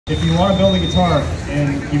If you want to build a guitar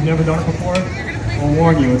and you've never done it before, I'll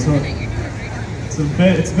warn you, it's a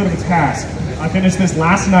bit of a task. I finished this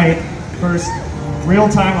last night. First real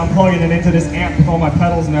time I'm plugging it into this amp with all my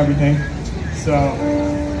pedals and everything. So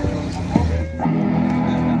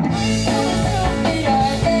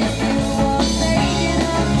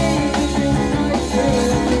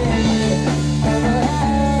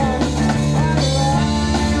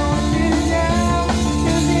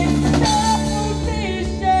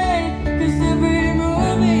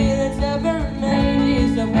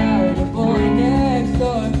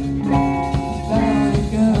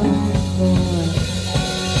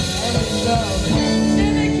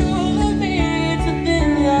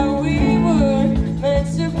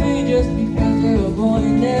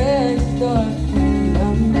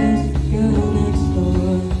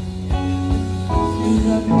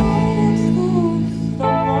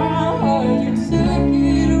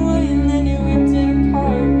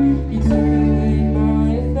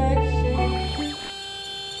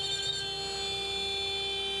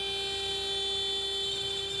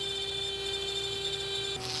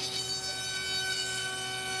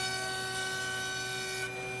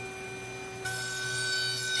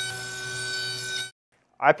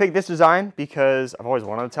I picked this design because I've always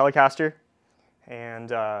wanted a Telecaster, and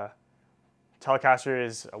Telecaster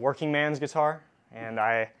is a working man's guitar, and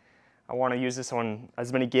I want to use this on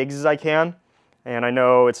as many gigs as I can, and I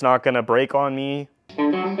know it's not going to break on me.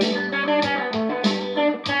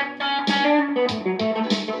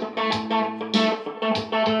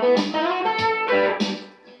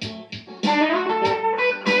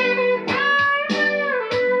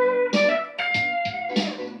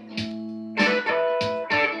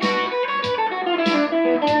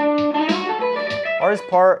 Hardest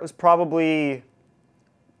part was probably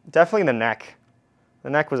definitely the neck. The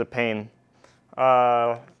neck was a pain.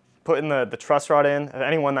 Putting the truss rod in.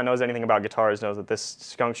 Anyone that knows anything about guitars knows that this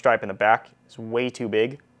skunk stripe in the back is way too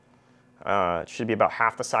big. It should be about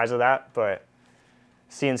half the size of that, but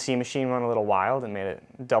CNC machine went a little wild and made it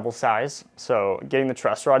double size. So getting the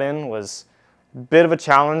truss rod in was a bit of a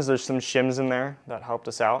challenge. There's some shims in there that helped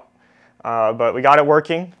us out. But we got it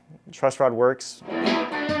working. The truss rod works.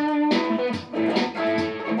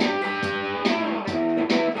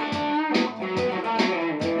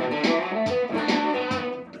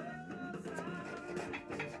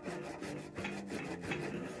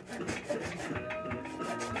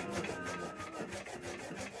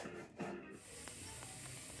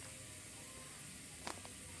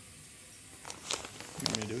 You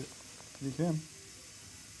want me to do it? You can.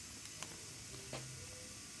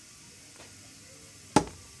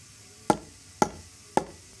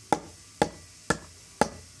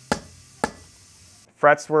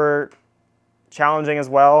 Frets were challenging as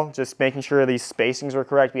well, just making sure these spacings were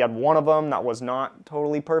correct. We had one of them that was not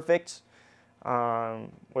totally perfect,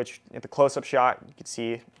 which at the close-up shot, you could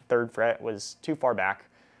see third fret was too far back,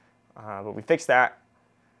 but we fixed that,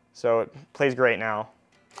 so it plays great now.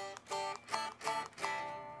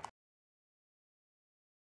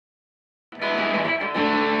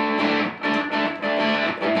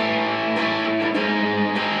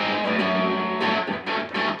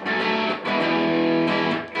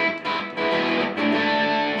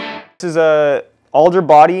 This is a alder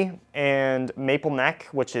body and maple neck,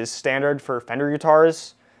 which is standard for Fender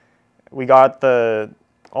guitars. We got the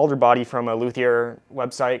alder body from a luthier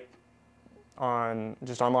website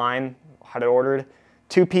just online, had it ordered.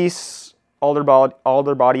 Two-piece alder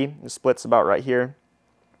body, the split's about right here.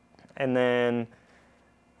 And then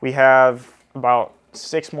we have about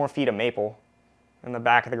 6 more feet of maple in the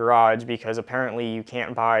back of the garage, because apparently you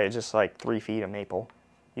can't buy just like 3 feet of maple.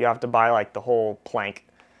 You have to buy like the whole plank.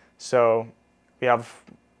 So we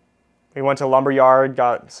went to a lumber yard,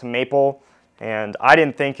 got some maple, and I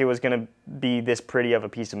didn't think it was going to be this pretty of a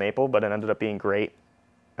piece of maple, but it ended up being great,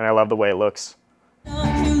 and I love the way it looks.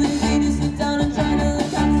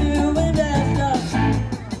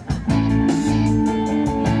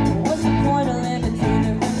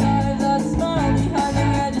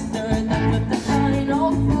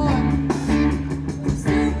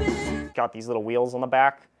 Got these little wheels on the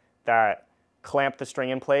back that clamp the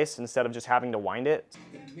string in place instead of just having to wind it.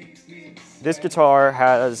 This guitar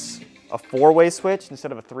has a 4-way switch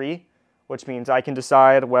instead of a 3, which means I can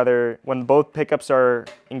decide whether, when both pickups are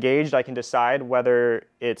engaged, I can decide whether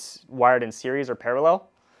it's wired in series or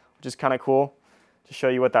parallel, which is kind of cool to show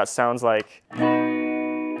you what that sounds like. And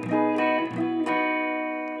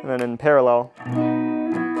then in parallel,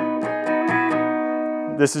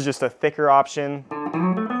 this is just a thicker option.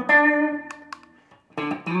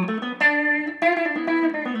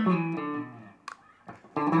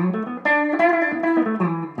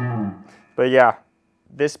 But yeah,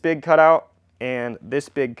 this big cutout and this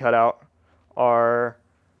big cutout don't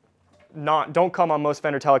come on most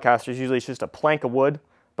Fender Telecasters. Usually it's just a plank of wood,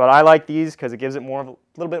 but I like these because it gives it a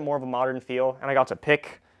little bit more of a modern feel, and I got to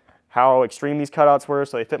pick how extreme these cutouts were,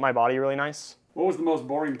 so they fit my body really nice. What was the most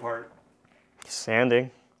boring part? Sanding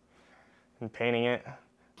and painting it.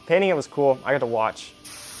 Painting it was cool. I got to watch,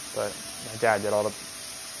 but my dad did all the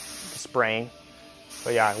spraying.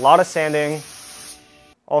 But yeah, a lot of sanding.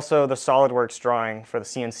 Also, the SolidWorks drawing for the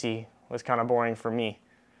CNC was kind of boring for me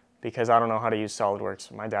because I don't know how to use SolidWorks.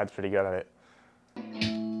 My dad's pretty good at it.